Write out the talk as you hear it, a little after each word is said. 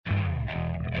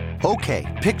Okay,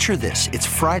 picture this. It's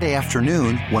Friday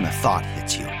afternoon when a thought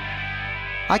hits you.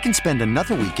 I can spend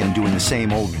another weekend doing the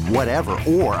same old whatever,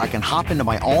 or I can hop into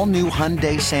my all-new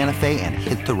Hyundai Santa Fe and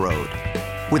hit the road.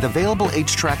 With available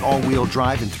H-Track all-wheel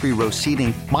drive and 3-row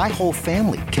seating, my whole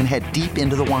family can head deep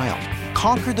into the wild.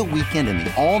 Conquer the weekend in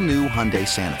the all-new Hyundai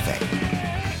Santa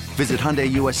Fe. Visit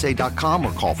HyundaiUSA.com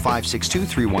or call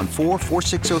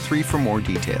 562-314-4603 for more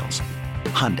details.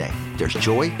 Hyundai, there's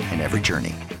joy in every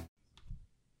journey.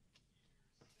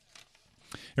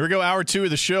 Here we go, hour 2 of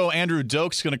the show. Andrew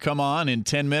Doak's going to come on in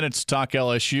 10 minutes, talk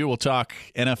LSU. We'll talk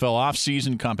NFL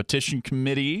offseason competition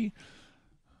committee.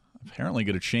 Apparently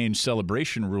going to change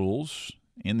celebration rules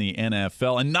in the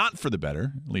NFL, and not for the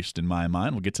better, at least in my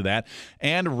mind. We'll get to that.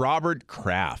 And Robert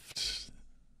Kraft,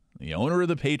 the owner of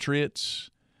the Patriots,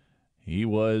 he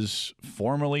was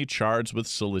formerly charged with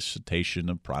solicitation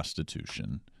of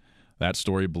prostitution. That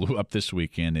story blew up this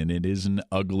weekend, and it is an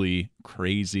ugly,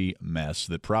 crazy mess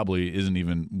that probably isn't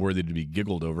even worthy to be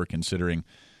giggled over, considering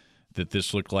that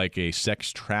this looked like a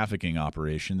sex trafficking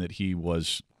operation that he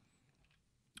was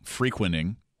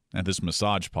frequenting at this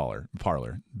massage parlor.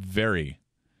 Very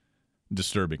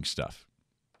disturbing stuff.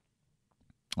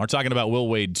 We're talking about Will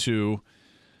Wade, too,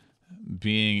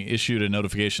 being issued a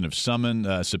notification of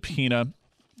subpoena,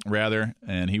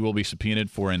 and he will be subpoenaed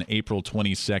for an April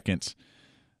 22nd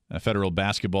federal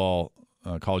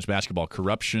college basketball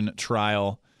corruption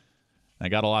trial. I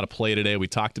got a lot of play today. We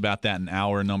talked about that in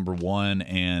hour number 1.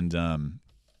 And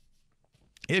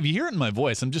if you hear it in my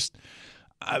voice,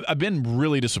 I've been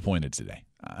really disappointed today.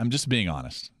 I'm just being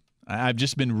honest. I've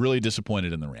just been really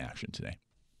disappointed in the reaction today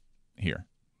here.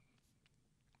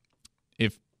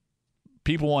 If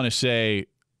people want to say,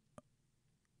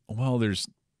 well, there's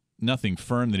nothing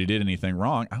firm that he did anything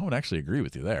wrong, I would actually agree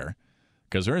with you there.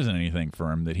 Because there isn't anything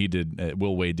firm that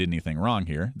Will Wade did anything wrong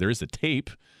here. There is a tape,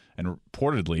 and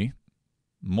reportedly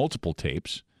multiple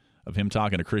tapes, of him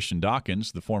talking to Christian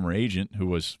Dawkins, the former agent who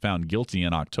was found guilty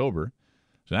in October.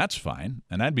 So that's fine,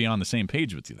 and I'd be on the same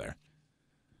page with you there.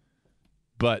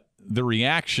 But the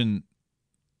reaction,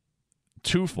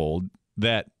 twofold,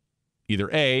 that either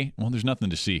A, well, there's nothing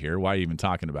to see here. Why are you even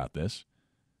talking about this?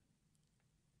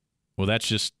 Well, that's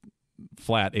just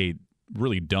flat a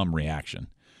really dumb reaction.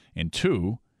 And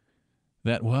 2,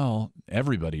 that, well,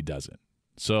 everybody does it.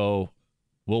 So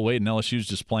Will Wade and LSU's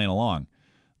just playing along.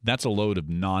 That's a load of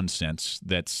nonsense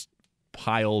that's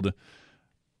piled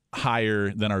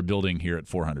higher than our building here at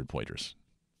 400 Poitras.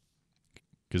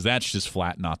 Because that's just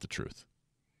flat not the truth.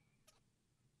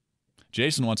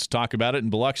 Jason wants to talk about it in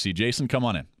Biloxi. Jason, come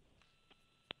on in.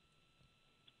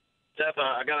 Seth,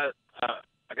 I gotta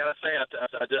say I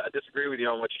disagree with you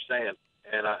on what you're saying,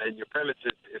 and your premise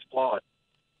is flawed.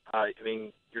 I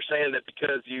mean, you're saying that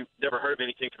because you've never heard of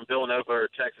anything from Villanova or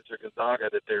Texas or Gonzaga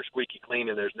that they're squeaky clean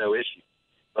and there's no issue.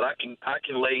 But I can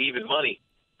lay even money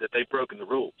that they've broken the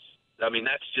rules. I mean,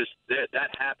 that's just that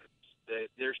happens.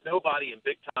 There's nobody in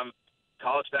big-time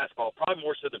college basketball, probably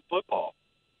more so than football,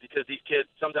 because these kids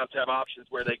sometimes have options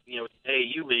where they,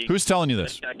 AAU league. Who's telling you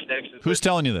this? Who's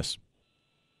telling you this?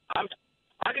 I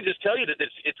can just tell you that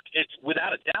it's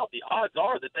without a doubt. The odds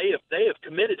are that they have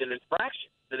committed an infraction.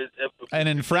 An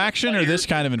infraction or this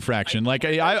kind of infraction? Like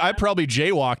I probably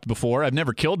jaywalked before. I've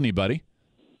never killed anybody.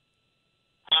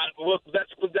 Well,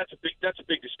 that's a big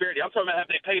disparity. I'm talking about have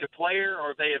they paid a player or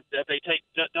have they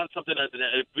done something as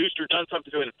a booster, done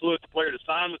something to influence the player to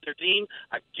sign with their team?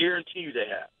 I guarantee you they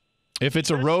have. If it's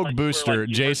a rogue booster,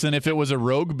 Jason, if it was a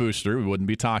rogue booster, we wouldn't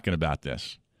be talking about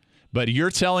this. But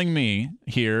you're telling me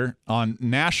here on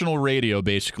national radio,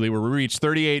 basically, where we reach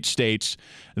 38 states,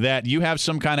 that you have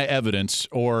some kind of evidence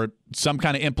or some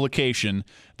kind of implication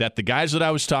that the guys that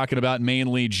I was talking about,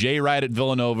 mainly Jay Wright at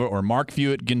Villanova or Mark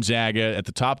Few at Gonzaga, at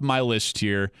the top of my list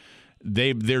here,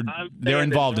 they're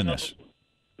involved in this.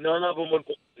 None of them would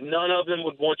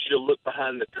want you to look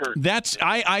behind the curtain. That's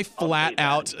I flat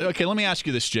out. Okay, let me ask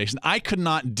you this, Jason. I could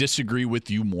not disagree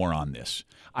with you more on this.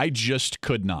 I just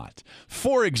could not.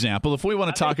 For example, if we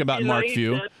want to talk about Mark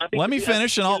Few, let me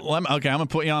finish, and I'm going to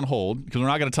put you on hold because we're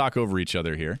not going to talk over each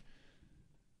other here.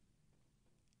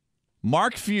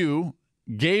 Mark Few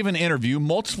gave an interview,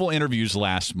 multiple interviews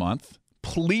last month,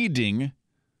 pleading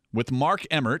with Mark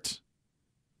Emmert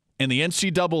and the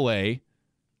NCAA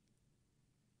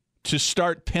to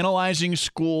start penalizing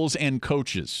schools and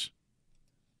coaches.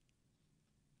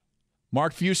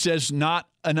 Mark Few says not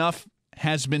enough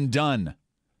has been done.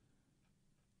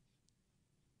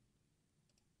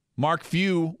 Mark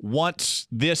Few wants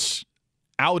this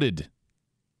outed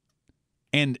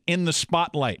and in the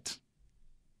spotlight.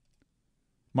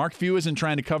 Mark Few isn't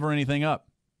trying to cover anything up.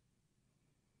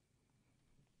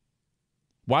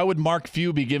 Why would Mark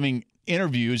Few be giving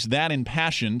interviews that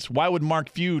impassioned? Why would Mark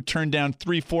Few turn down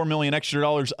 $3-4 million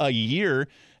extra a year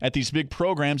at these big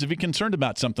programs if he's concerned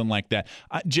about something like that?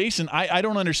 Jason, I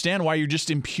don't understand why you're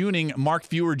just impugning Mark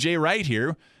Few or Jay Wright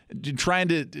here, trying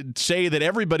to say that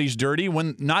everybody's dirty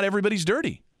when not everybody's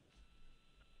dirty.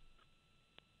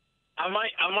 I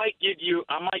might give you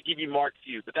Mark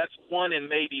Few, but that's one in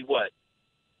maybe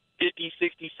 50,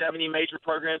 60, 70 major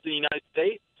programs in the United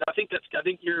States. So I think that's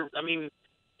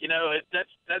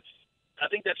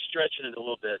stretching it a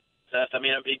little bit, Seth.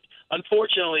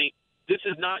 Unfortunately, this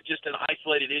is not just an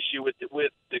isolated issue with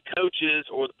the coaches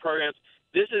or the programs.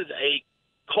 This is a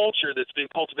culture that's been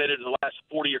cultivated in the last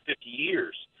 40 or 50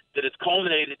 years that has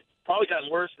culminated, probably gotten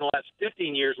worse in the last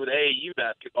 15 years with AAU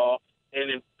basketball and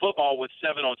in football with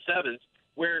 7-on-7s,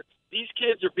 where these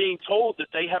kids are being told that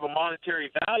they have a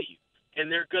monetary value and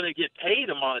they're going to get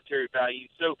paid a monetary value.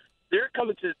 So they're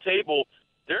coming to the table.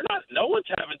 No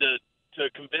one's having to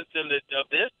convince them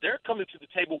of this. They're coming to the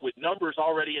table with numbers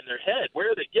already in their head. Where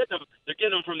are they getting them? They're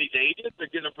getting them from these agents. They're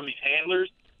getting them from these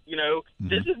handlers.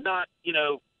 This is not,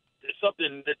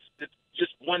 something that's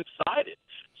just one-sided.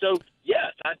 So,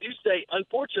 yes, I do say,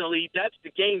 unfortunately, that's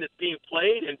the game that's being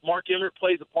played, and Mark Emmert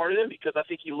plays a part of it because I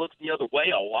think he looks the other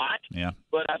way a lot. Yeah.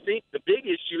 But I think the big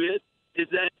issue is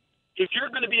that if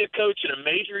you're going to be a coach at a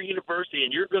major university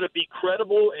and you're going to be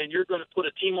credible and you're going to put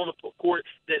a team on the court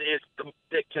that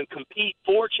can compete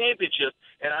for championships,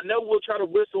 and I know we'll try to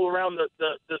whistle around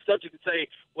the subject and say,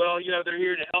 well, they're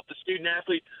here to help the student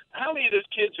athlete. How many of those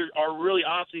kids are really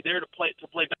honestly there to play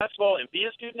basketball and be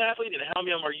a student athlete, and how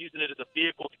many of them are using it as a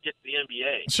vehicle to get to the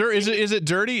NBA? Sir, is it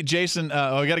dirty, Jason?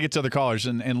 We got to get to other callers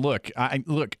and look.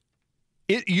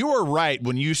 You are right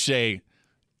when you say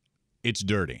it's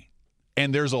dirty.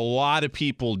 And there's a lot of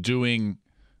people doing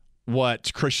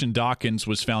what Christian Dawkins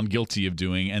was found guilty of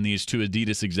doing, and these two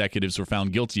Adidas executives were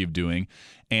found guilty of doing.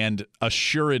 And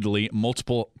assuredly,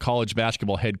 multiple college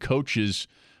basketball head coaches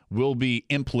will be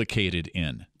implicated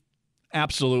in.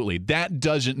 Absolutely. That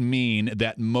doesn't mean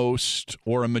that most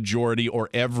or a majority or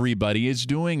everybody is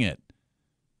doing it.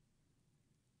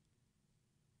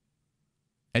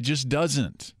 It just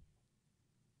doesn't.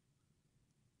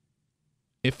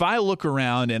 If I look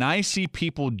around and I see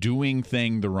people doing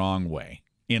things the wrong way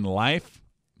in life,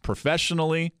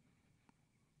 professionally,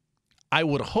 I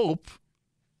would hope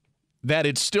that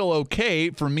it's still okay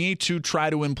for me to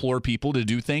try to implore people to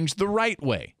do things the right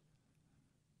way.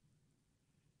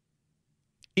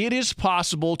 It is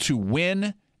possible to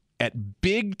win at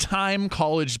big-time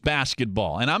college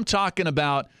basketball, and I'm talking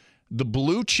about the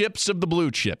blue chips of the blue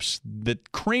chips, the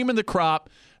cream of the crop,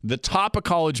 the top of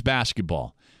college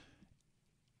basketball.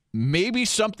 Maybe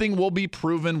something will be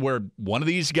proven where one of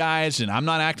these guys, and I'm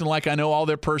not acting like I know all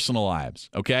their personal lives,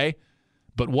 okay?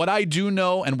 But what I do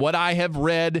know and what I have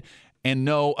read and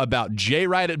know about Jay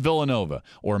Wright at Villanova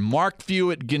or Mark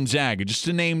Few at Gonzaga, just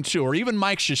to name two, or even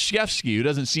Mike Krzyzewski, who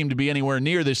doesn't seem to be anywhere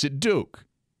near this at Duke.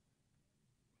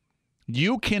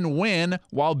 You can win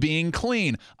while being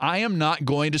clean. I am not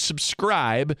going to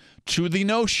subscribe to the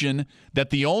notion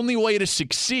that the only way to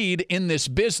succeed in this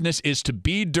business is to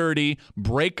be dirty,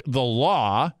 break the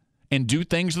law, and do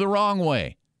things the wrong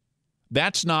way.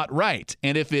 That's not right.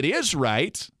 And if it is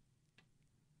right,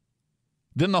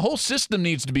 then the whole system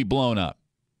needs to be blown up.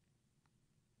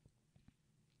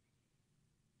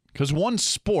 Because one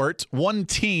sport, one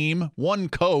team, one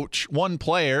coach, one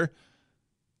player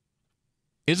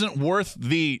isn't worth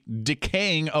the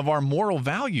decaying of our moral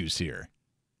values here.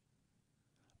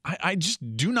 I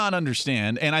just do not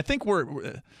understand. And I think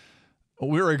we're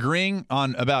agreeing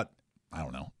on about, I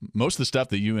don't know, most of the stuff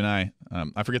that you and I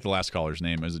forget the last caller's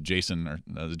name. Is it Jason? Or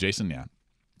Jason? Yeah.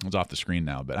 It's off the screen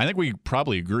now. But I think we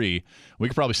probably agree. We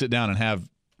could probably sit down and have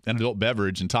an adult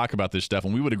beverage and talk about this stuff,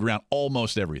 and we would agree on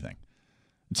almost everything.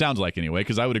 It sounds like anyway,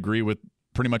 because I would agree with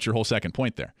pretty much your whole second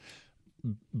point there.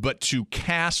 But to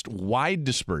cast wide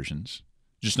dispersions,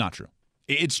 just not true.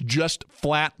 It's just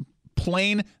flat,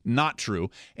 plain not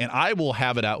true. And I will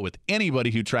have it out with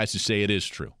anybody who tries to say it is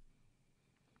true.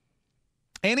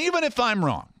 And even if I'm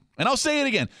wrong, and I'll say it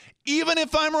again, even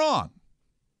if I'm wrong,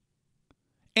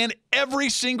 and every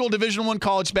single Division I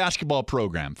college basketball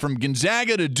program, from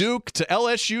Gonzaga to Duke to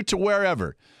LSU to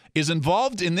wherever, is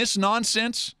involved in this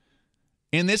nonsense,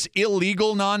 in this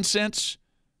illegal nonsense,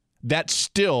 that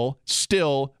still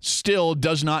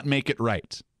does not make it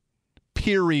right.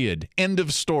 Period. End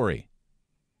of story.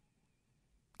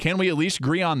 Can we at least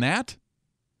agree on that?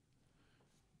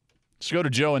 Let's go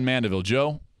to Joe in Mandeville.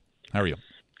 Joe, how are you?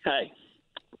 Hey,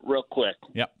 real quick.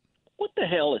 Yep. What the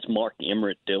hell is Mark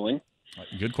Emmert doing?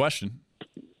 Good question.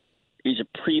 He's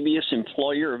a previous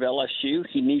employer of LSU.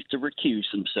 He needs to recuse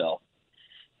himself.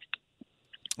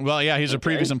 Well, yeah, he's a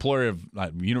previous employer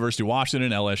of University of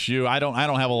Washington, LSU. I don't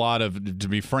have a lot of, to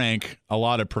be frank, a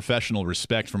lot of professional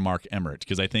respect for Mark Emmert,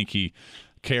 because I think he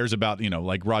cares about,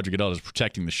 like Roger Goodell is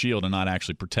protecting the shield and not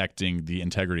actually protecting the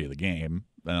integrity of the game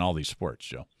and all these sports,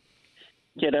 Joe.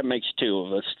 Yeah, that makes two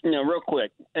of us. Real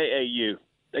quick, AAU,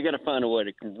 they got to find a way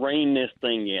to rein this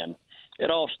thing in. It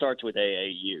all starts with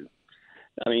AAU.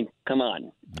 I mean, come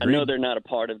on. Agreed. I know they're not a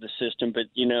part of the system, but,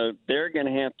 they're going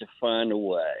to have to find a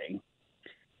way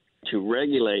to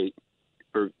regulate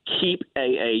or keep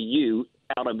AAU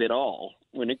out of it all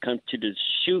when it comes to the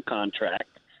shoe contract.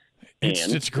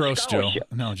 It's gross, Joe.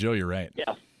 No, Joe, you're right.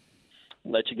 Yeah.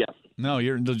 Let you go. No,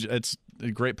 it's a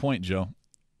great point, Joe.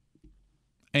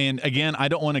 And again, I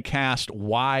don't want to cast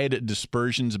wide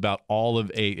dispersions about all of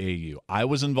AAU. I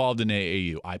was involved in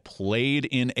AAU. I played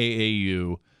in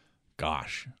AAU,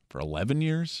 for 11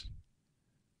 years?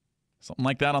 Something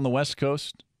like that on the West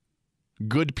Coast.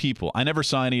 Good people. I never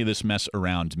saw any of this mess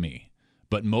around me.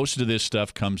 But most of this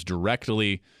stuff comes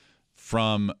directly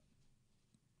from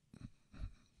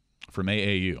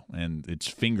AAU, and it's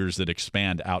fingers that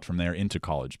expand out from there into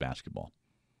college basketball.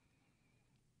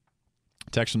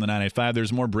 Text from the 985,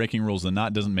 there's more breaking rules than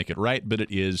not. Doesn't make it right, but it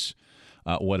is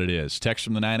what it is. Text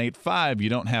from the 985, you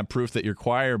don't have proof that your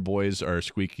choir boys are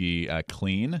squeaky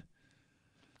clean.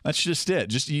 That's just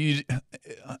it.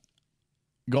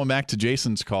 Going back to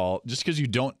Jason's call, just because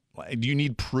do you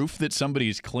need proof that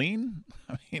somebody's clean?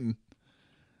 I mean,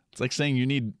 it's like saying you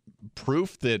need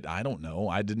proof that, I don't know,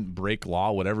 I didn't break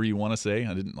law, whatever you want to say.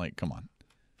 I didn't, come on.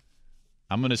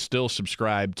 I'm going to still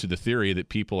subscribe to the theory that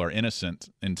people are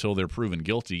innocent until they're proven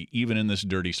guilty, even in this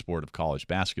dirty sport of college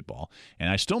basketball. And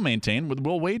I still maintain with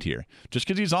Will Wade here, just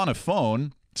because he's on a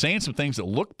phone saying some things that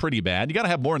look pretty bad, you got to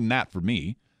have more than that for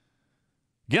me.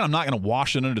 Again, I'm not going to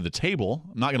wash it under the table.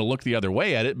 I'm not going to look the other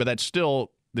way at it, but that's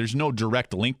still, there's no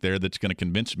direct link there that's going to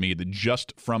convince me that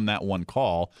just from that one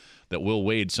call that Will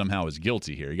Wade somehow is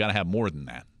guilty here. You got to have more than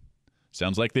that.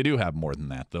 Sounds like they do have more than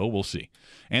that, though. We'll see.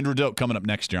 Andrew Doak coming up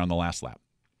next year on The Last Lap.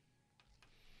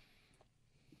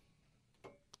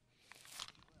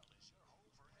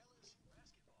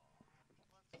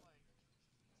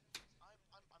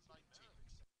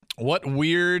 What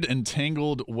weird and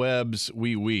tangled webs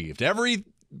we weaved. Every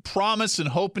promise and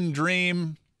hope and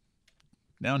dream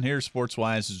down here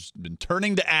sports-wise has been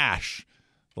turning to ash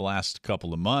the last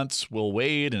couple of months. Will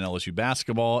Wade and LSU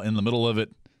basketball in the middle of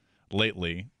it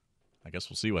lately. I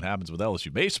guess we'll see what happens with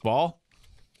LSU baseball.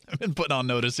 I've been put on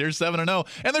notice here, 7-0,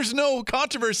 and there's no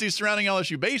controversy surrounding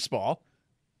LSU baseball.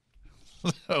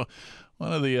 So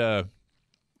one of the,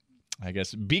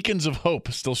 beacons of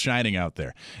hope still shining out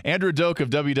there. Andrew Doak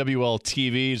of WWL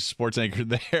TV, sports anchor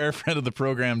there, friend of the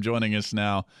program, joining us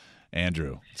now.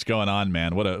 Andrew, what's going on,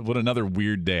 man? What another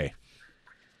weird day.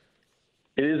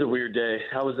 It is a weird day.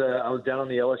 I was down on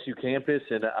the LSU campus,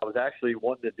 and I was actually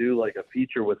wanting to do like a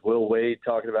feature with Will Wade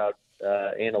talking about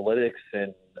analytics,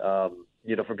 and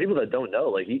for people that don't know,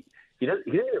 like he didn't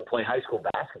even play high school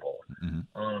basketball.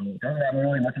 Mm-hmm. Doesn't have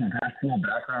really much of a basketball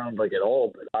background like at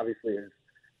all, but obviously has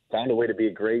found a way to be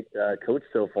a great coach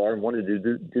so far, and wanted to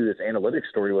do this analytics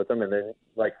story with him. And then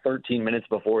like 13 minutes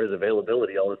before his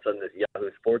availability, all of a sudden this Yahoo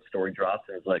Sports story drops,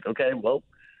 and it's like, okay, well,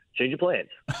 change your plans.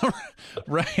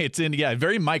 Right. And yeah,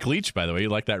 very Mike Leach, by the way. You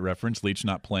like that reference? Leach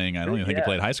not playing. I don't even think he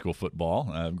played high school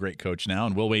football. Great coach now.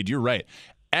 And Will Wade, you're right.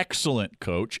 Excellent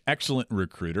coach, excellent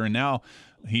recruiter. And now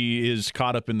he is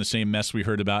caught up in the same mess we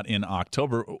heard about in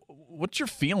October. What's your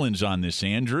feelings on this,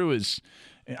 Andrew?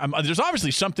 There's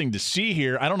obviously something to see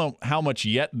here. I don't know how much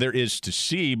yet there is to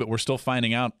see, but we're still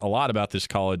finding out a lot about this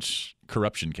college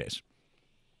corruption case.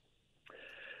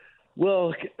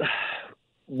 Well,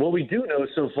 what we do know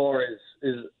so far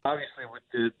is obviously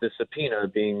with the subpoena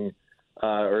being,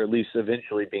 or at least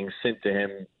eventually being sent to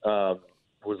him,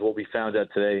 was what we found out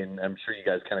today, and I'm sure you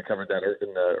guys kind of covered that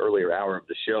in the earlier hour of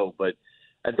the show. But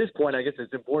at this point, I guess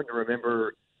it's important to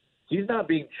remember he's not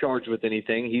being charged with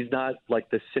anything. He's not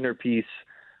like the centerpiece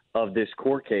of this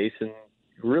court case, and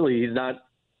really he's not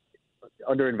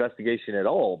under investigation at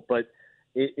all. But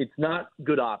it's not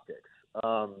good optics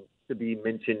to be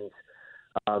mentioned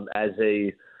as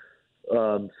a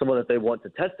someone that they want to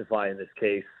testify in this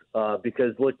case,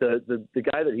 because look, the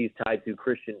guy that he's tied to,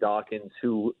 Christian Dawkins,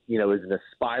 who is an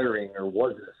aspiring or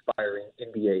was an aspiring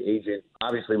NBA agent,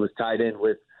 obviously was tied in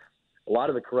with a lot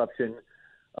of the corruption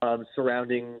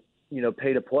surrounding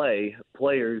pay to play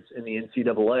players in the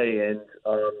NCAA, and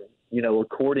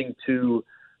according to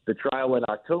the trial in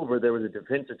October, there was a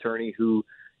defense attorney who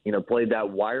played that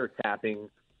wiretapping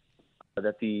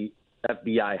that the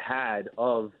FBI had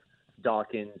of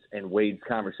Dawkins and Wade's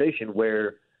conversation,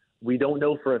 where we don't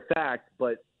know for a fact,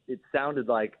 but it sounded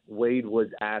like Wade was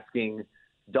asking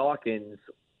Dawkins,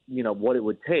 what it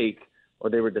would take, or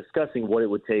they were discussing what it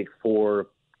would take for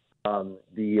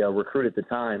the recruit at the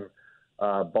time,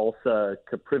 Balsa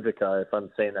Kaprivica, if I'm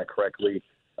saying that correctly,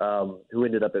 who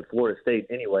ended up at Florida State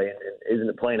anyway and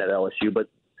isn't playing at LSU. But,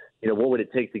 what would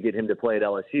it take to get him to play at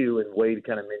LSU? And Wade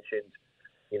kind of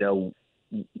mentioned,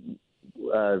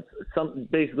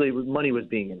 basically money was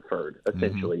being inferred,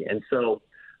 essentially. Mm-hmm. And so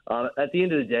at the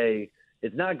end of the day,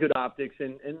 it's not good optics.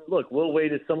 And look, Will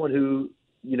Wade is someone who,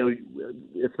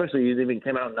 especially he even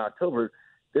came out in October,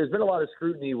 there's been a lot of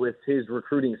scrutiny with his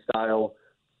recruiting style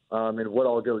and what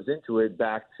all goes into it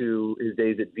back to his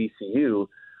days at VCU.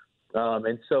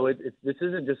 And so this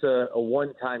isn't just a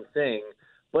one-time thing,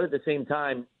 but at the same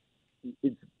time,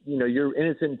 it's, you're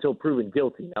innocent until proven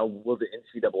guilty. Now, will the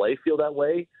NCAA feel that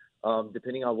way,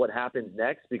 depending on what happens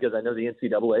next? Because I know the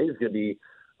NCAA is going to be,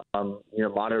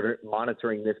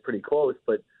 monitoring this pretty close.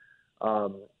 But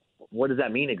what does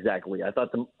that mean exactly? I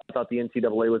thought the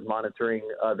NCAA was monitoring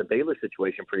the Baylor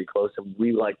situation pretty close, and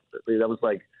the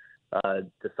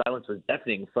silence was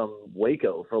deafening from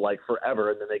Waco for forever,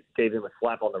 and then they gave him a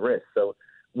slap on the wrist. So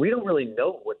we don't really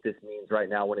know what this means right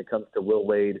now when it comes to Will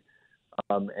Wade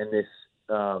and this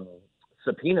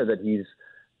subpoena that he's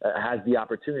has the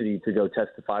opportunity to go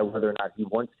testify, whether or not he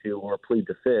wants to or plead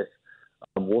the fifth.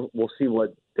 We'll see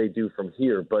what they do from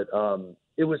here. But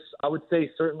it was, I would say,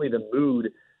 certainly the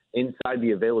mood inside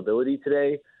the availability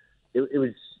today. It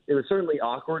was certainly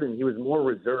awkward, and he was more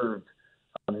reserved,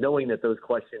 knowing that those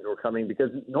questions were coming, because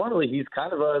normally he's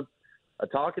kind of a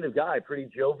talkative guy, pretty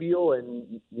jovial,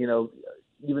 and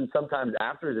even sometimes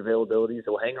after his availabilities,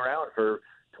 he'll hang around for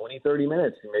 20, 30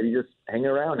 minutes and maybe just hang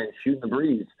around and shoot in the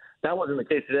breeze. That wasn't the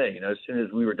case today. As soon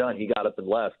as we were done, he got up and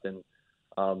left, and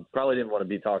probably didn't want to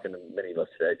be talking to many of us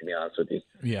today, to be honest with you.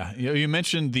 Yeah, you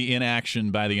mentioned the inaction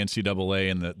by the NCAA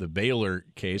in the Baylor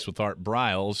case with Art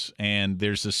Briles, and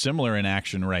there's a similar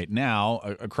inaction right now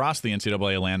across the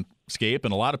NCAA landscape,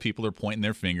 and a lot of people are pointing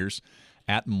their fingers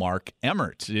at Mark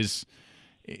Emmert. Is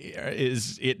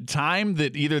it time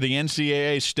that either the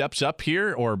NCAA steps up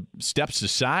here or steps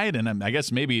aside? And I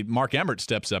guess maybe Mark Emmert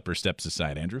steps up or steps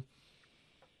aside, Andrew?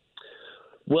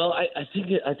 Well, I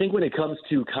think when it comes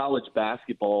to college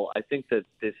basketball, I think that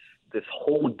this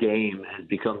whole game has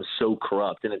become so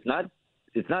corrupt, and it's not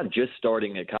just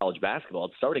starting at college basketball.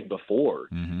 It's starting before.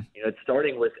 Mm-hmm. It's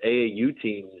starting with AAU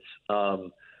teams,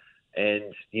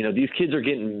 and these kids are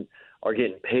getting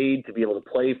paid to be able to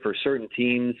play for certain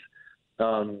teams.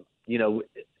 In the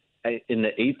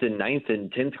 8th and 9th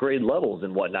and 10th grade levels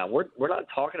and whatnot. We're not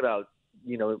talking about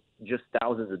just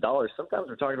thousands of dollars. Sometimes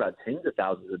we're talking about tens of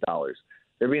thousands of dollars.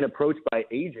 They're being approached by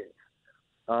agents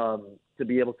to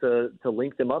be able to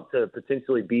link them up to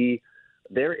potentially be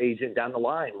their agent down the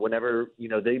line whenever,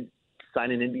 they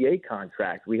sign an NBA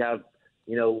contract. We have,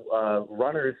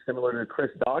 runners similar to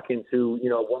Chris Dawkins, who,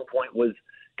 at one point was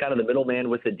kind of the middleman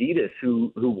with Adidas,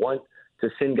 who want to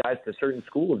send guys to certain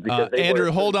schools. Because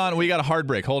Andrew, hold on. We got a hard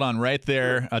break. Hold on right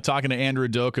there. Talking to Andrew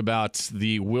Doak about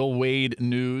the Will Wade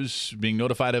news, being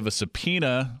notified of a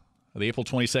subpoena, the April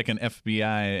 22nd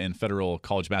FBI and federal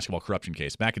college basketball corruption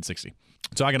case. Back at 60.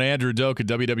 Talking to Andrew Doak at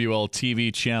WWL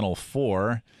TV Channel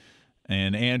 4.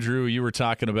 And Andrew, you were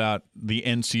talking about the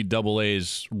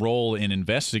NCAA's role in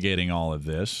investigating all of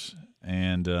this.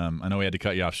 And I know we had to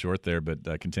cut you off short there,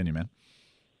 but continue, man.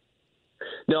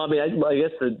 No, I mean, I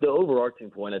guess the overarching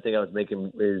point I think I was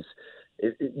making is,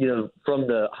 from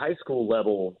the high school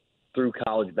level through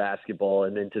college basketball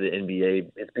and into the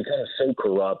NBA, it's become so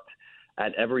corrupt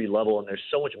at every level, and there's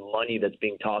so much money that's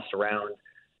being tossed around,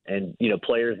 and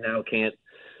players now can't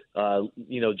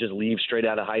just leave straight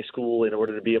out of high school in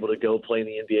order to be able to go play in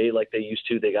the NBA like they used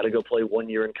to. They got to go play 1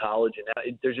 year in college, and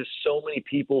now there's just so many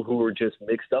people who are just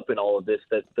mixed up in all of this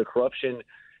that the corruption,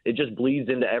 it just bleeds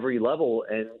into every level.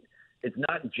 And it's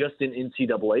not just an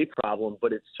NCAA problem,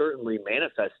 but it's certainly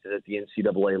manifested at the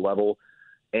NCAA level.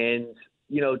 And,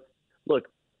 look,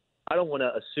 I don't want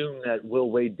to assume that Will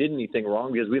Wade did anything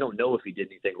wrong, because we don't know if he did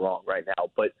anything wrong right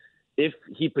now. But if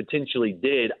he potentially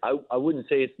did, I wouldn't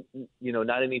say it's,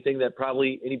 not anything that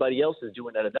probably anybody else is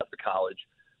doing at another college.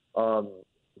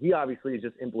 He obviously is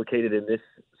just implicated in this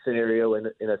scenario in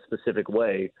a specific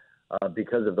way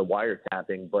because of the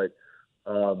wiretapping. But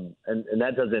and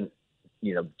that doesn't,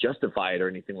 justify it or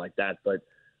anything like that. But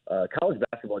college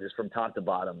basketball, just from top to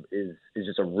bottom, is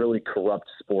just a really corrupt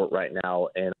sport right now.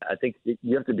 And I think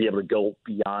you have to be able to go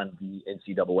beyond the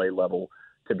NCAA level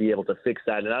to be able to fix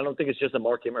that. And I don't think it's just a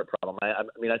Mark Emmert problem. I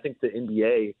mean, I think the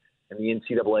NBA and the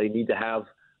NCAA need to have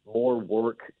more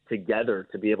work together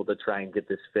to be able to try and get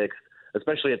this fixed,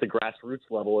 especially at the grassroots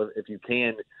level, if you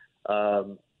can,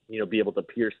 be able to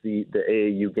pierce the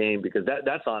AAU game, because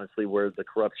that's honestly where the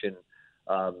corruption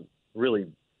really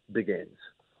begins.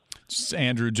 It's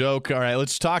Andrew Doak. All right,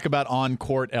 let's talk about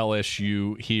on-court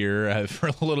LSU here for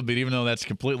a little bit, even though that's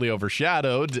completely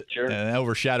overshadowed. Sure.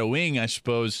 Overshadowing, I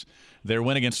suppose, their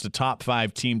win against the top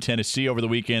 5 team, Tennessee, over the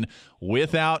weekend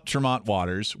without Tremont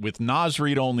Waters, with Naz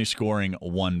Reid only scoring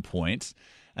 1 point.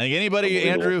 I think anybody,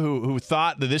 Andrew, who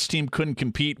thought that this team couldn't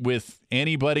compete with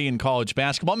anybody in college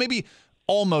basketball, maybe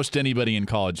almost anybody in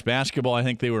college basketball, I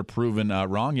think they were proven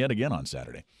wrong yet again on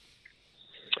Saturday.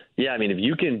 Yeah, I mean, if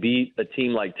you can beat a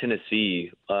team like Tennessee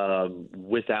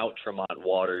without Tremont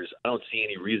Waters, I don't see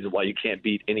any reason why you can't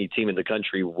beat any team in the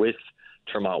country with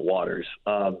Tremont Waters.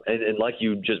 And like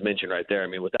you just mentioned right there, I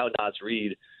mean, without Naz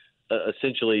Reid,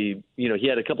 essentially, he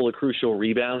had a couple of crucial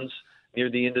rebounds near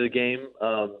the end of the game.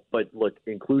 But look,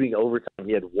 including overtime,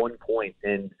 he had 1 point,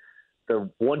 and the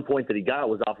 1 point that he got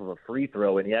was off of a free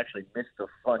throw, and he actually missed the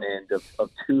front end of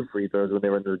 2 free throws when they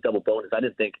were in the double bonus. I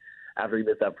didn't think after he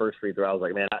missed that first free throw, I was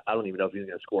like, man, I don't even know if he's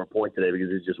going to score a point today, because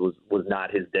it just was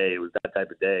not his day. It was that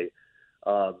type of day.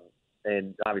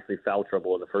 And obviously foul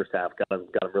trouble in the first half got him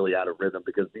really out of rhythm,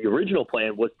 because the original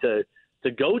plan was to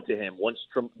go to him once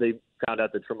they found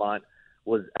out that Tremont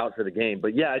was out for the game.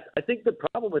 But, yeah, I think the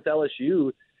problem with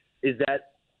LSU is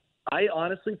that I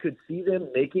honestly could see them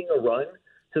making a run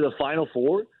to the Final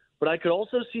Four, but I could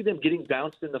also see them getting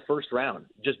bounced in the first round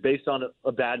just based on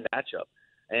a bad matchup.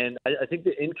 And I think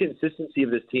the inconsistency of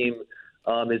this team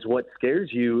is what scares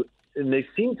you. And they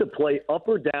seem to play up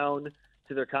or down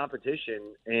to their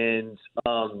competition. And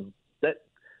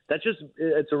that's just –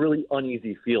 it's a really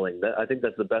uneasy feeling. I think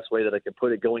that's the best way that I can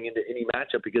put it going into any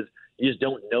matchup, because you just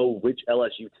don't know which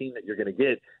LSU team that you're going to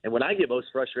get. And when I get most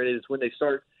frustrated is when they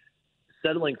start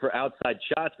settling for outside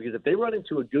shots, because if they run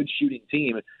into a good shooting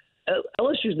team,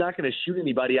 LSU's not going to shoot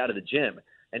anybody out of the gym.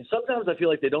 And sometimes I feel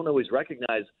like they don't always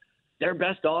recognize – their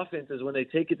best offense is when they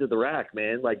take it to the rack,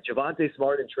 man. Like Javonte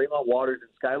Smart and Tremont Waters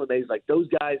and Skylar Mays, like those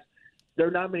guys, there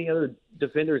are not many other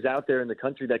defenders out there in the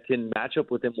country that can match up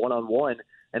with them one-on-one,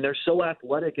 and they're so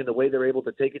athletic in the way they're able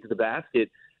to take it to the basket,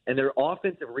 and their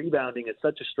offensive rebounding is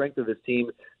such a strength of this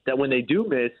team that when they do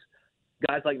miss,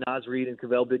 guys like Naz Reid and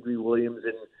Kavell Bigby-Williams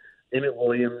and Emmett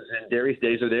Williams and Darius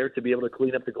Days are there to be able to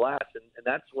clean up the glass, and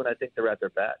that's when I think they're at their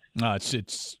best.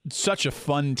 It's such a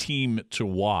fun team to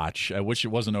watch. I wish it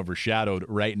wasn't overshadowed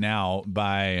right now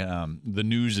by the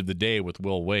news of the day with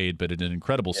Will Wade, but an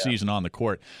incredible season on the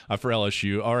court for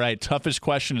LSU. All right, toughest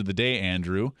question of the day,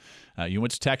 Andrew. You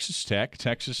went to Texas Tech.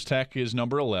 Texas Tech is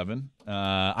number 11.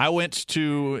 I went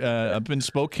to up in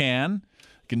Spokane.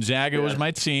 Gonzaga was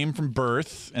my team from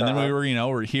birth, and then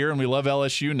we're here, and we love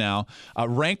LSU now.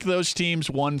 Rank those teams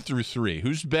 1 through 3.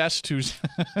 Who's best? Who's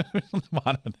on the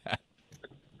bottom of that?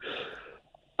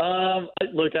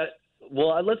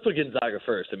 Let's put Gonzaga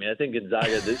first. I mean, I think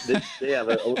Gonzaga they have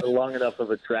a long enough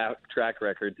of a track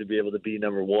record to be able to be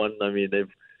number 1. I mean, they've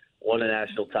won a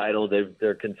national title.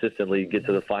 They're consistently get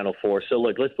to the Final Four. So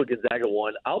look, let's put Gonzaga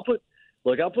 1. I'll put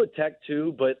Tech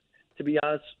 2, but to be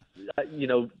honest,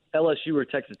 LSU or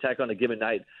Texas Tech on a given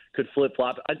night could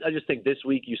flip-flop. I just think this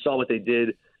week you saw what they did.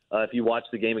 If you watched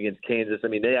the game against Kansas, I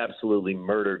mean, they absolutely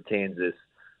murdered Kansas.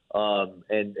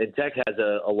 And Tech has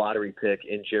a lottery pick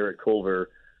in Jarrett Culver,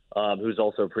 who's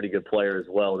also a pretty good player as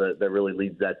well that really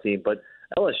leads that team. But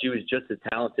LSU is just as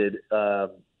talented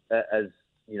as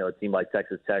a team like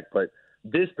Texas Tech. But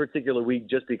this particular week,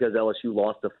 just because LSU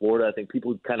lost to Florida, I think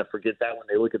people kind of forget that when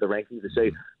they look at the rankings. They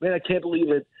say, man, I can't believe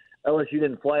it. LSU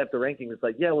didn't fly up the rankings. It's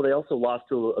like, yeah, well, they also lost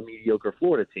to a mediocre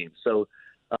Florida team. So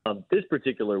this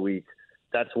particular week,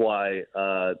 that's why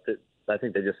I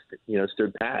think they just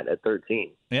stood pat at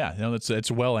 13. Yeah,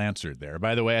 it's well answered there.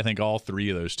 By the way, I think all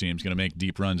 3 of those teams going to make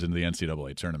deep runs into the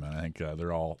NCAA tournament. I think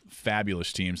they're all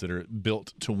fabulous teams that are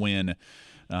built to win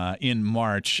in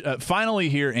March. Finally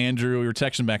here, Andrew, we were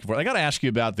texting back and forth. I got to ask you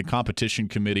about the competition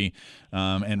committee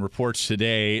and reports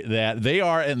today that they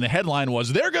are, and the headline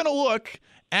was, they're going to look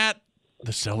at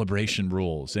the celebration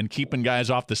rules and keeping guys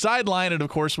off the sideline. And, of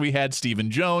course, we had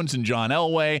Stephen Jones and John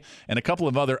Elway and a couple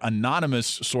of other anonymous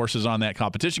sources on that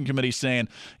competition committee saying,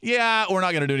 yeah, we're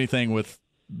not going to do anything with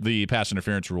the pass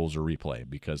interference rules or replay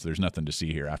because there's nothing to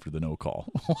see here after the no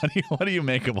call. What do you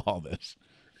make of all this?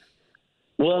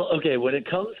 Well, okay, when it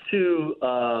comes to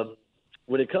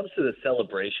the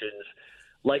celebrations,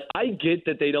 like, I get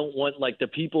that they don't want, like, the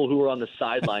people who are on the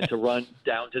sideline to run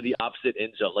down to the opposite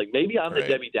end zone. Like, maybe I'm the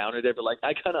Debbie Downer there, but, like,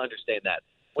 I kind of understand that.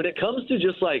 When it comes to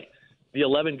just, like, the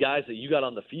 11 guys that you got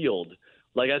on the field,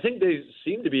 Like, I think they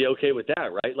seem to be okay with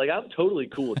that, right? Like, I'm totally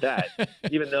cool with that,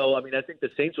 even though, I mean, I think the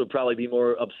Saints would probably be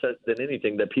more upset than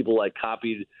anything that people, like,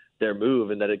 copied their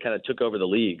move and that it kind of took over the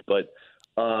league. But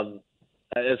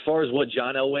as far as what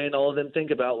John Elway and all of them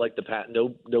think about, like, the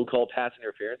no-call pass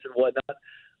interference and whatnot,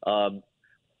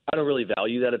 I don't really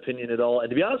value that opinion at all. And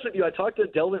to be honest with you, I talked to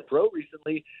Delvin Breaux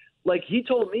recently. Like, he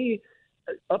told me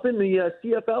up in the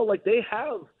CFL, like, they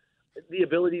have the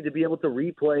ability to be able to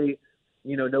replay –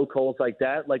 no calls like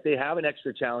that. Like, they have an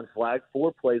extra challenge flag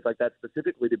for plays like that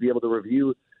specifically to be able to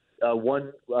review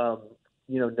one,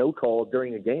 no call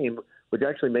during a game, which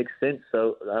actually makes sense.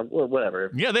 So,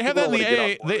 whatever. Yeah, they have that in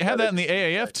the They have that in the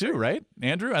AAF too, right,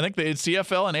 Andrew? I think the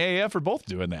CFL and AAF are both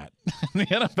doing that. The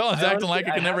NFL is acting like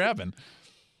it can never happen.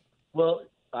 Well,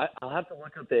 I'll have to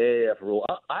look up the AAF rule.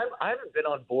 I haven't been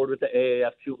on board with the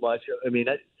AAF too much. I mean,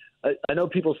 I know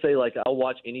people say, like, I'll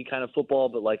watch any kind of football,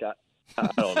 but, like, I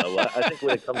don't know. I think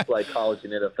when it comes to, like, college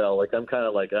and NFL, like, I'm kind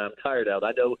of like, I'm tired out.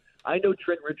 I know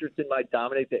Trent Richardson might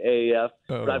dominate the AAF,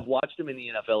 but I've watched him in the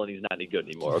NFL, and he's not any good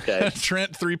anymore, okay?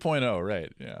 Trent 3.0,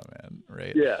 right. Yeah, man,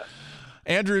 right. Yeah.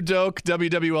 Andrew Doak,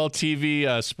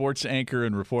 WWL-TV sports anchor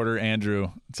and reporter. Andrew,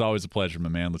 it's always a pleasure, my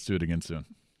man. Let's do it again soon.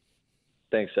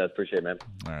 Thanks, Seth. Appreciate it, man.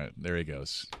 All right, there he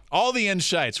goes. All the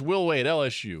insights. Will Wade,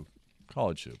 LSU,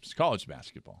 college hoops, college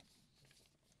basketball,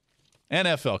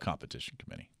 NFL competition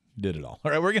committee. Did it all.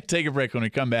 All right, we're going to take a break. When we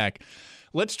come back,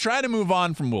 let's try to move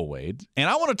on from Will Wade. And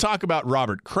I want to talk about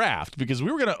Robert Kraft, because we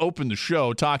were going to open the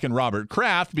show talking Robert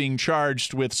Kraft being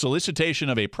charged with solicitation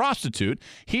of a prostitute.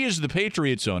 He is the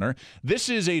Patriots owner. This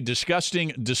is a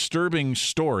disgusting, disturbing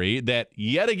story that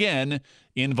yet again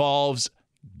involves,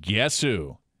 guess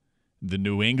who? The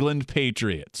New England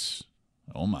Patriots.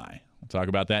 Oh, my. We'll talk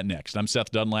about that next. I'm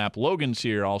Seth Dunlap. Logan's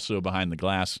here also behind the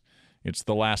glass. It's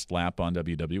The Last Lap on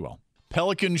WWL.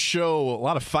 Pelicans show a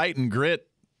lot of fight and grit,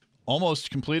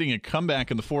 almost completing a comeback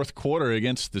in the fourth quarter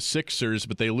against the Sixers,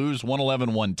 but they lose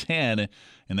 111-110,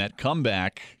 and that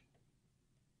comeback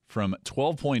from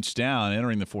 12 points down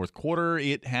entering the fourth quarter,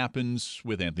 it happens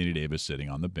with Anthony Davis sitting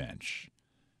on the bench.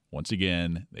 Once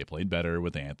again, they played better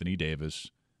with Anthony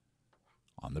Davis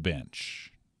on the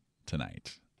bench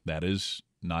tonight. That is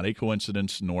not a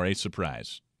coincidence nor a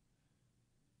surprise.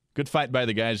 Good fight by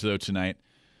the guys, though, tonight.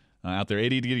 Out there, AD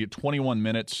to get 21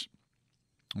 minutes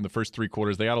in the first three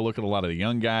quarters. They got to look at a lot of the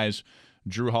young guys.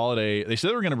 Drew Holiday, they said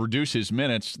they were going to reduce his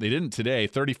minutes. They didn't today.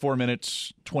 34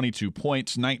 minutes, 22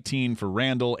 points, 19 for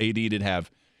Randall. AD did have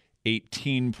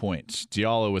 18 points.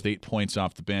 Diallo with 8 points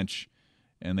off the bench,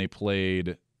 and they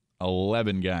played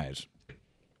 11 guys.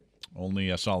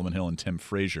 Only Solomon Hill and Tim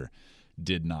Frazier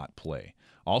did not play.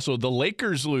 Also, the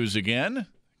Lakers lose again.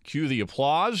 Cue the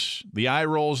applause, the eye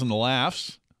rolls, and the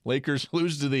laughs. Lakers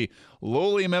lose to the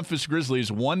lowly Memphis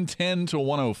Grizzlies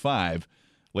 110-105.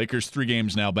 Lakers 3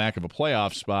 games now back of a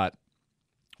playoff spot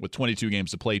with 22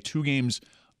 games to play, 2 games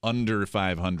under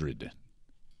 500.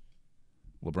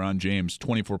 LeBron James,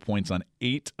 24 points on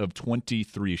 8 of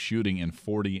 23 shooting in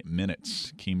 40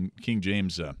 minutes. King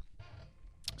James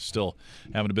still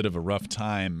having a bit of a rough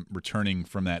time returning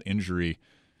from that injury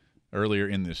earlier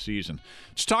in this season.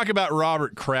 Let's talk about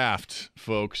Robert Kraft,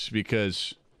 folks,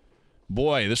 because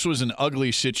boy, this was an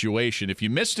ugly situation. If you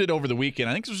missed it over the weekend,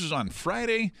 I think this was on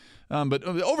Friday, but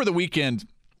over the weekend,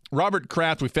 Robert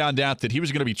Kraft, we found out that he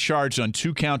was going to be charged on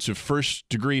 2 counts of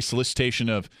first-degree solicitation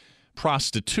of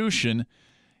prostitution,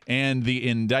 and the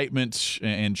indictment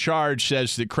and charge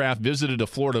says that Kraft visited a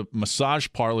Florida massage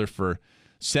parlor for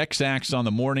sex acts on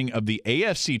the morning of the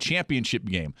AFC Championship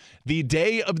game, the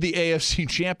day of the AFC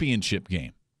Championship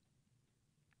game.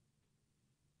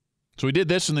 So he did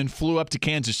this and then flew up to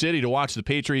Kansas City to watch the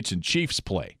Patriots and Chiefs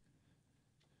play.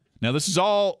 Now, this is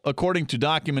all according to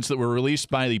documents that were released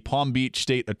by the Palm Beach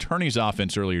State Attorney's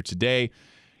Office earlier today.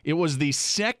 It was the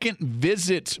second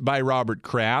visit by Robert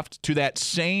Kraft to that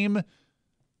same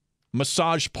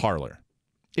massage parlor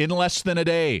in less than a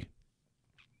day.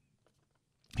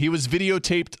 He was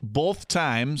videotaped both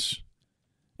times,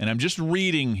 and I'm just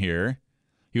reading here.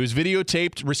 He was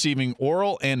videotaped receiving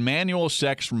oral and manual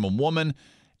sex from a woman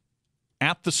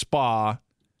at the spa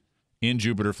in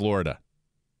Jupiter, Florida.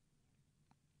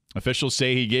 Officials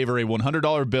say he gave her a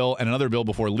 $100 bill and another bill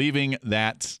before leaving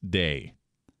that day.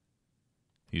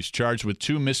 He's charged with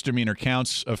 2 misdemeanor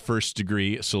counts of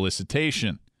first-degree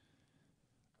solicitation.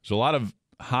 There's a lot of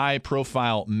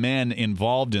high-profile men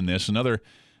involved in this. Another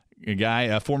guy,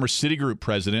 a former Citigroup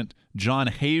president, John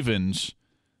Havens,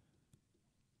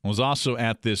 was also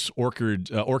at this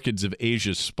Orchids of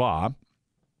Asia spa.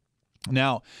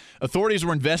 Now, authorities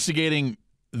were investigating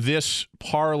this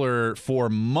parlor for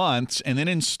months and then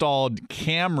installed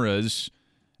cameras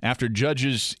After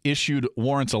judges issued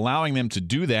warrants allowing them to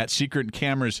do that, secret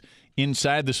cameras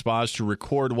inside the spas to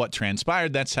record what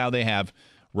transpired. That's how they have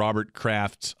Robert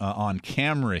Kraft on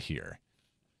camera here.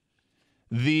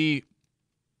 The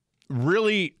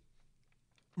really,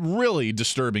 really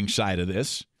disturbing side of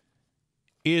this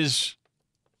is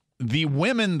the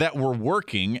women that were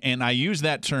working, and I use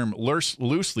that term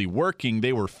loosely, working,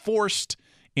 they were forced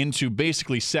into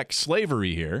basically sex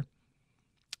slavery here.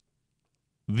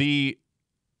 The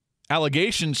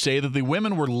allegations say that the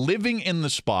women were living in the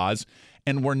spas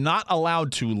and were not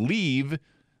allowed to leave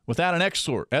without an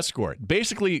escort.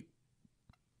 Basically,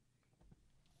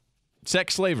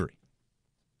 sex slavery.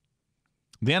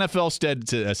 The NFL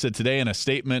said today in a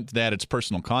statement that its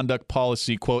personal conduct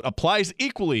policy, quote, applies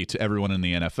equally to everyone in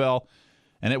the NFL,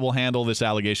 and it will handle this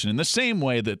allegation in the same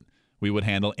way that we would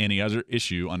handle any other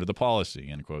issue under the policy,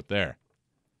 end quote there.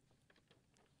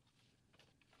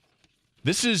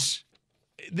 This is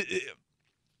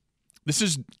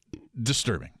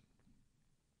disturbing.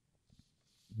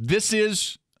 This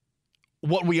is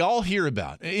what we all hear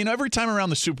about. You know, every time around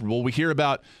the Super Bowl, we hear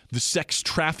about the sex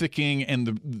trafficking and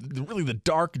the really the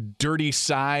dark, dirty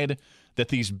side that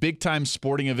these big-time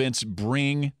sporting events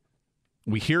bring.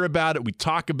 We hear about it, we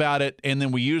talk about it, and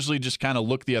then we usually just kind of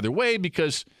look the other way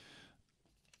because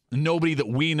nobody that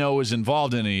we know is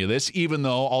involved in any of this, even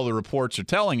though all the reports are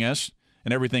telling us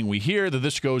and everything we hear that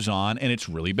this goes on, and it's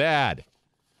really bad.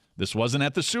 This wasn't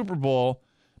at the Super Bowl,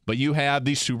 but you have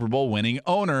the Super Bowl winning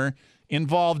owner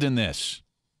involved in this.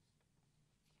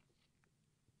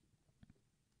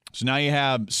 So now you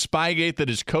have Spygate that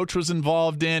his coach was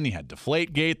involved in. You had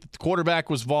Deflategate that the quarterback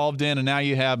was involved in. And now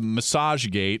you have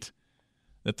Massagegate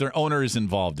that their owner is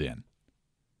involved in.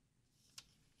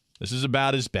 This is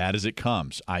about as bad as it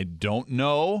comes. I don't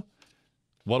know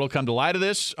what will come to light of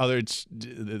this.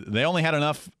 They only had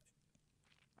enough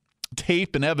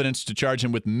tape and evidence to charge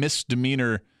him with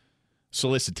misdemeanor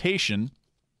solicitation,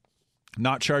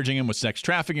 not charging him with sex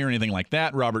trafficking or anything like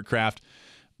that, Robert Kraft.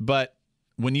 But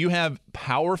when you have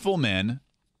powerful men,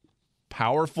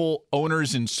 powerful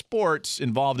owners in sports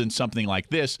involved in something like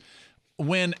this,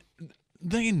 when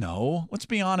they know, let's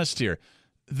be honest here,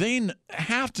 they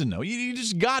have to know. You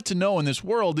just got to know in this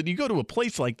world that you go to a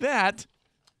place like that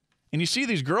and you see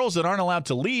these girls that aren't allowed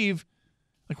to leave.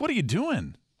 Like, what are you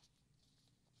doing?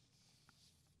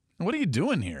 What are you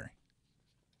doing here?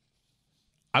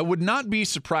 I would not be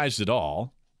surprised at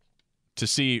all to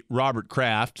see Robert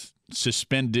Kraft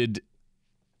suspended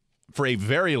for a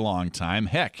very long time.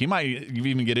 Heck, he might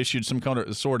even get issued some kind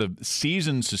of sort of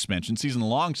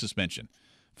season-long suspension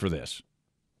for this.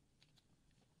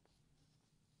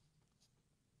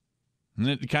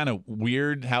 Isn't it kind of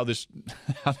weird how this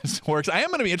works? I am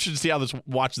going to be interested to see how this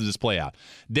watches this play out.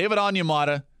 David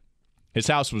Onyemata, his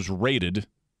house was raided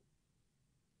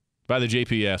by the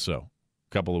JPSO a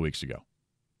couple of weeks ago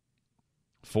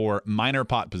for minor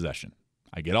pot possession.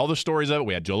 I get all the stories of it.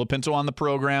 We had Joe LaPinto on the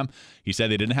program. He said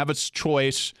they didn't have a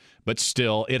choice, but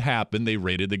still, it happened. They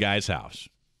raided the guy's house.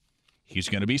 He's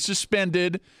going to be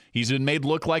suspended. He's been made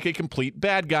look like a complete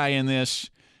bad guy in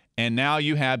this. And now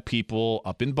you have people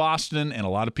up in Boston and a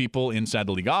lot of people inside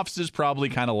the league offices probably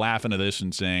kind of laughing at this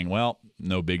and saying, well,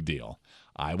 no big deal.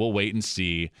 I will wait and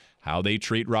see how they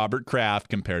treat Robert Kraft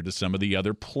compared to some of the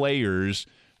other players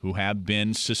who have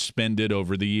been suspended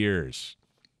over the years.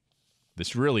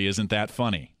 This really isn't that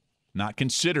funny, not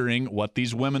considering what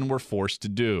these women were forced to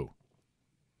do.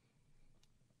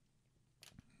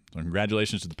 So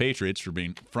congratulations to the Patriots for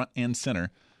being front and center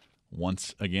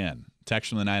once again. Text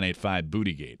from the 985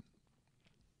 Bootygate.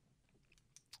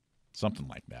 Something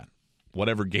like that.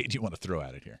 Whatever gate you want to throw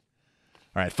at it here.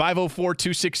 All right,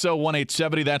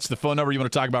 504-260-1870. That's the phone number. You want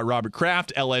to talk about Robert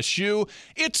Kraft, LSU.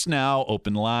 It's now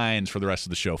open lines for the rest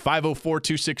of the show.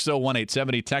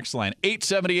 504-260-1870. Text line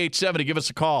 870-870. Give us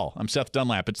a call. I'm Seth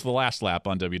Dunlap. It's the last lap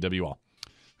on WWL.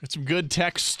 Got some good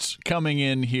texts coming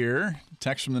in here.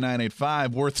 Text from the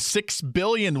 985. Worth $6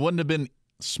 billion. Wouldn't have been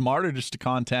smarter just to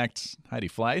contact Heidi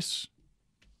Fleiss.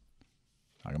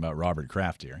 Talking about Robert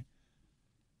Kraft here.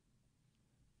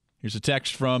 Here's a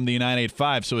text from the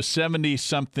 985. So a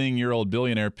 70-something-year-old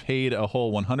billionaire paid a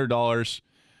whole $100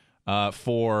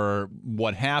 for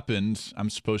what happened. I'm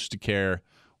supposed to care.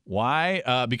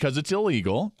 Why? Because it's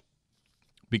illegal,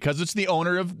 because it's the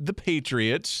owner of the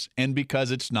Patriots, and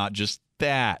because it's not just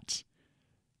that.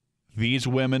 These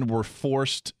women were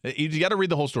forced. You got to read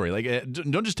the whole story. Like,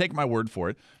 don't just take my word for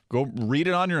it. Go read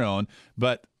it on your own.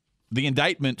 But the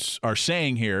indictments are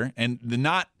saying here, and they're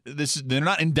not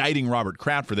indicting Robert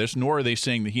Kraft for this, nor are they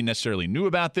saying that he necessarily knew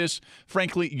about this.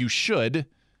 Frankly, you should.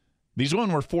 These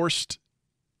women were forced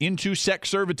into sex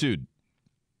servitude.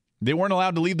 They weren't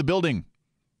allowed to leave the building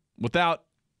without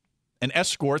an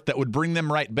escort that would bring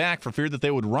them right back for fear that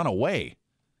they would run away.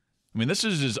 I mean, this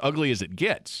is as ugly as it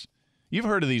gets. You've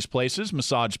heard of these places,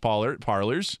 massage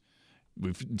parlors.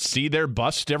 We see their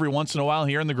busts every once in a while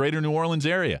here in the greater New Orleans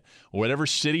area, or whatever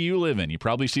city you live in. You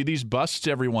probably see these busts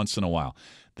every once in a while.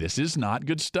 This is not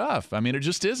good stuff. I mean, it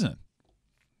just isn't.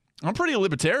 I'm pretty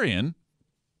libertarian.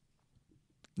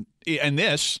 And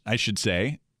this, I should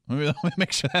say, let me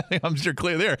make sure I'm sure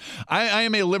clear there. I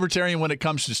am a libertarian when it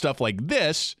comes to stuff like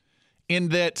this, in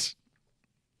that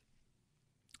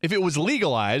if it was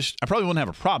legalized, I probably wouldn't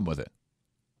have a problem with it.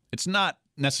 It's not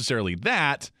necessarily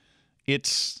that.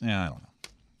 It's, I don't know.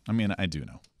 I mean, I do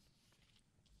know.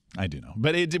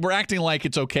 But we're acting like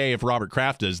it's okay if Robert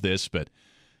Kraft does this, but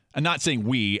I'm not saying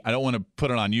we. I don't want to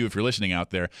put it on you if you're listening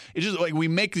out there. It's just like we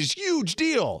make this huge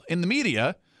deal in the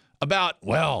media about,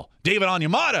 well, David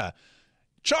Onyemata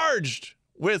charged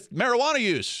with marijuana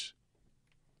use.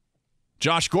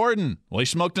 Josh Gordon, well, he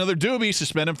smoked another doobie,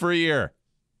 suspend him for a year.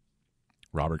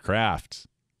 Robert Kraft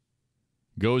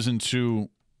goes into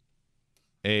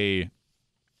a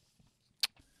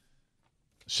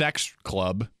sex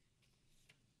club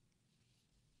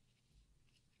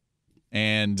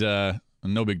and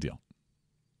no big deal.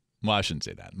 Well, I shouldn't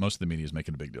say that. Most of the media is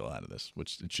making a big deal out of this,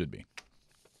 which it should be.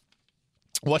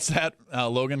 What's that,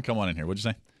 Logan? Come on in here. What'd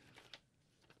you say?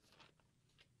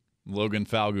 Logan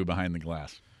Falgu behind the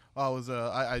glass. Oh, it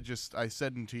was I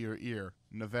said into your ear,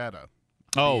 Nevada.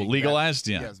 Oh, legalized?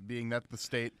 Yeah. Yes, being that the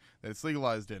state that it's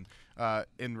legalized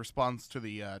in response to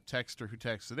the texter who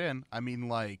texted in, I mean,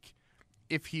 like,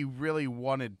 if he really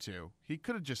wanted to, he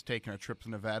could have just taken a trip to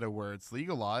Nevada where it's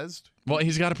legalized. Well,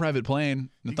 he's got a private plane.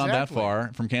 It's not that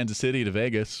far from Kansas City to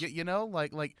Vegas. You know,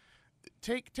 like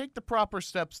take the proper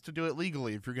steps to do it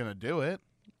legally if you're going to do it.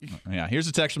 Yeah, here's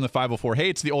a text from the 504. Hey,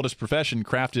 it's the oldest profession.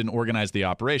 Kraft didn't organize the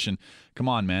operation. Come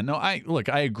on, man. No, I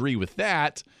agree with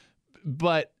that,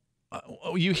 but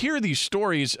you hear these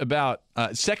stories about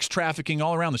sex trafficking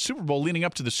all around the Super Bowl leading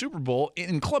up to the Super Bowl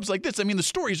in clubs like this. I mean, the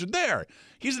stories are there.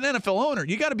 He's an NFL owner.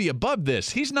 You got to be above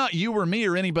this. He's not you or me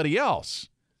or anybody else.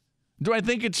 Do I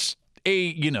think it's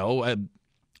a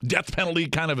death penalty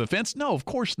kind of offense? No, of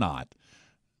course not.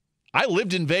 I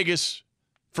lived in Vegas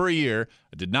for a year.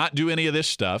 I did not do any of this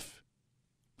stuff.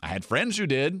 I had friends who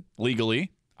did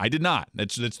legally. I did not.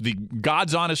 That's the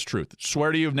God's honest truth. I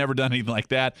swear to you, I've never done anything like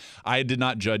that. I did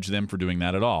not judge them for doing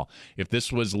that at all. If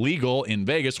this was legal in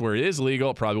Vegas, where it is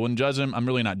legal, probably wouldn't judge them. I'm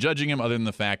really not judging him, other than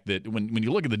the fact that when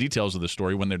you look at the details of the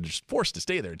story, when they're just forced to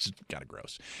stay there, it's just kind of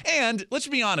gross. And let's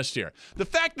be honest here. The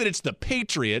fact that it's the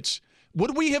Patriots,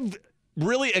 would we have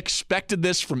really expected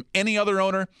this from any other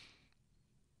owner?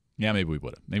 Yeah, maybe we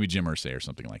would have. Maybe Jim Irsay or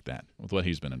something like that, with what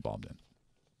he's been involved in.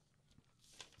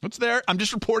 What's there? I'm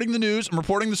just reporting the news. I'm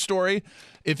reporting the story.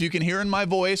 If you can hear in my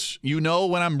voice, you know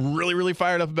when I'm really, really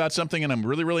fired up about something, and I'm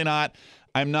really, really not.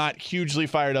 I'm not hugely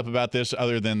fired up about this,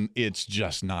 other than it's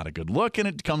just not a good look, and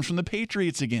it comes from the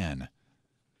Patriots again.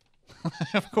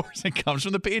 Of course, it comes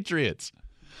from the Patriots.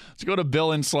 Let's go to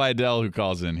Bill in Slidell, who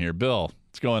calls in here. Bill,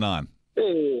 what's going on?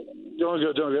 Hey, doing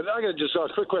good. I got just a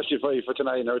quick question for you for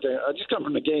tonight and everything. I just come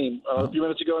from the game a few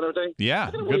minutes ago and everything.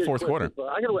 Yeah, good fourth quarter.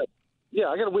 I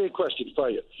got a weird question for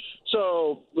you.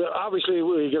 So, obviously,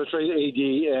 we're going to trade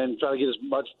AD and try to get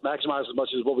maximize as much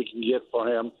as what we can get for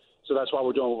him. So that's why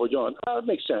we're doing what we're doing. That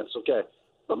makes sense, okay.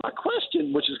 But my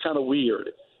question, which is kind of weird,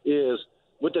 is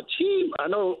with the team, I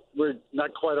know we're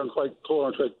not quite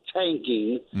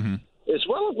tanking, as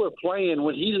well as we're playing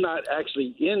when he's not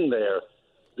actually in there.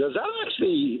 Does that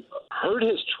actually hurt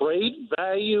his trade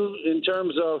value in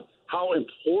terms of how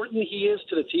important he is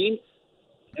to the team?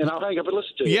 And I'll hang up and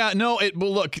listen to you. Yeah,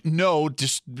 no,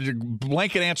 just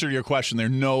blanket answer to your question there.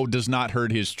 No, does not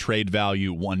hurt his trade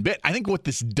value one bit. I think what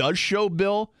this does show,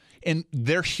 Bill, and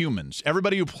they're humans.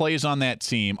 Everybody who plays on that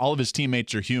team, all of his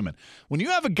teammates are human. When you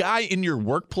have a guy in your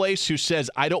workplace who says,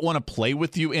 I don't want to play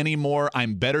with you anymore,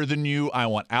 I'm better than you, I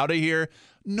want out of here,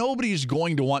 nobody's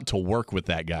going to want to work with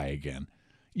that guy again.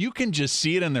 You can just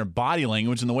see it in their body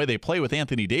language and the way they play with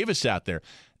Anthony Davis out there.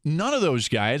 None of those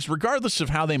guys, regardless of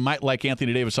how they might like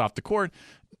Anthony Davis off the court,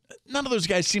 none of those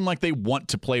guys seem like they want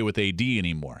to play with AD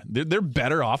anymore. They're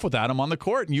better off without him on the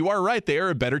court. And you are right. They are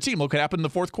a better team. Look what happened in the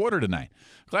fourth quarter tonight.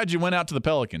 Glad you went out to the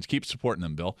Pelicans. Keep supporting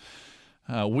them, Bill.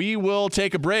 We will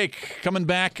take a break. Coming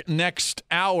back next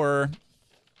hour,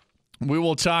 we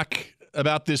will talk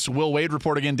about this Will Wade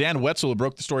report again. Dan Wetzel, who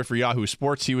broke the story for Yahoo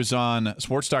Sports. He was on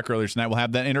Sports Talk earlier tonight. We'll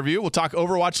have that interview. We'll talk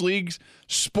Overwatch Leagues,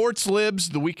 Sports Libs,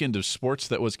 the weekend of sports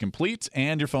that was complete,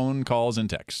 and your phone calls and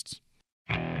texts.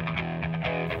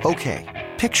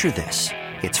 Okay, picture this.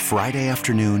 It's Friday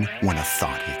afternoon when a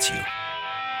thought hits you.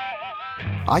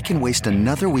 I can waste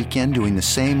another weekend doing the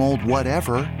same old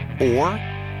whatever, or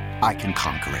I can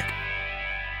conquer it.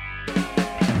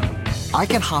 I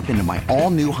can hop into my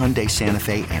all-new Hyundai Santa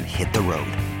Fe and hit the road.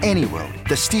 Any road.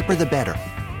 The steeper, the better.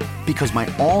 Because my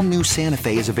all-new Santa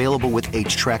Fe is available with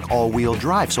H-Track all-wheel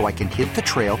drive, so I can hit the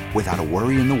trail without a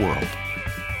worry in the world.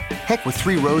 Heck, with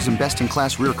 3 rows and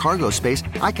best-in-class rear cargo space,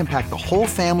 I can pack the whole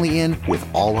family in with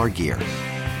all our gear.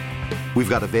 We've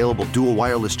got available dual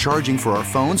wireless charging for our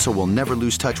phones, so we'll never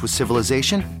lose touch with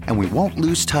civilization, and we won't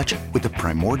lose touch with the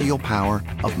primordial power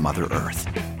of Mother Earth.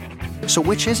 So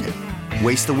which is it?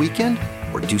 Waste the weekend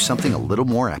or do something a little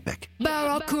more epic?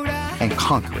 And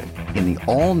conquer it in the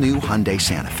all-new Hyundai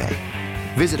Santa Fe.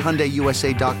 Visit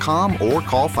HyundaiUSA.com or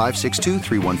call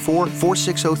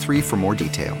 562-314-4603 for more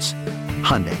details.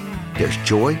 Hyundai, there's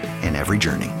joy in every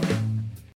journey.